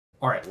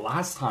Alright,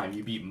 last time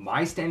you beat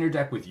my standard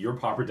deck with your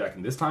Pauper deck,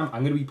 and this time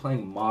I'm going to be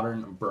playing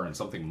Modern Burn,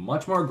 something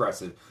much more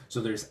aggressive, so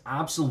there's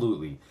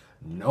absolutely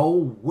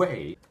no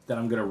way that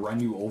I'm going to run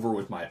you over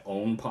with my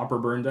own Pauper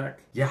Burn deck.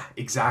 Yeah,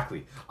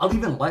 exactly. I'll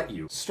even let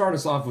you start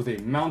us off with a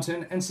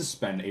Mountain and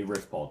suspend a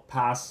Rift Bolt.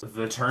 Pass.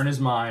 The turn is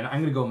mine.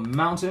 I'm going to go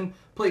Mountain,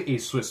 play a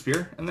Swift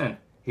Spear, and then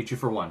hit you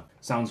for 1.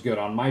 Sounds good.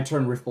 On my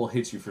turn, Rift Bolt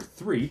hits you for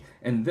 3,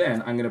 and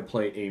then I'm going to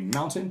play a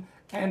Mountain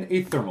and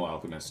a Thermal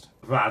Alchemist.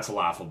 That's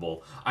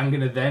laughable. I'm going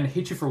to then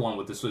hit you for 1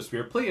 with the Swift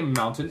Spear, play a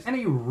Mountain, and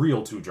a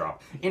real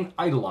 2-drop, an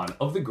Eidolon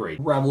of the Great.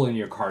 Revel in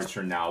your cards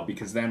for now,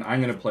 because then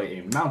I'm going to play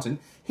a Mountain,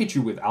 hit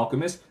you with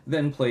Alchemist,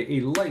 then play a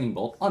Lightning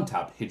Bolt,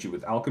 untap, hit you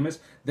with Alchemist,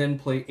 then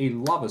play a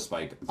Lava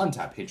Spike,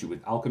 untap, hit you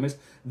with Alchemist,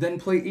 then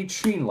play a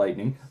Chain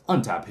Lightning,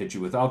 untap, hit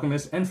you with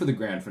Alchemist, and for the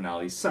grand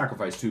finale,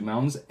 sacrifice 2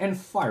 mountains and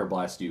Fire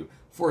Blast you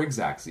for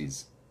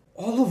Xaxes.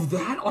 All of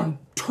that on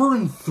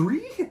turn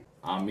 3?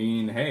 I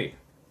mean, hey.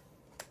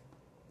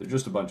 They're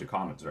just a bunch of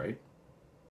comments, right?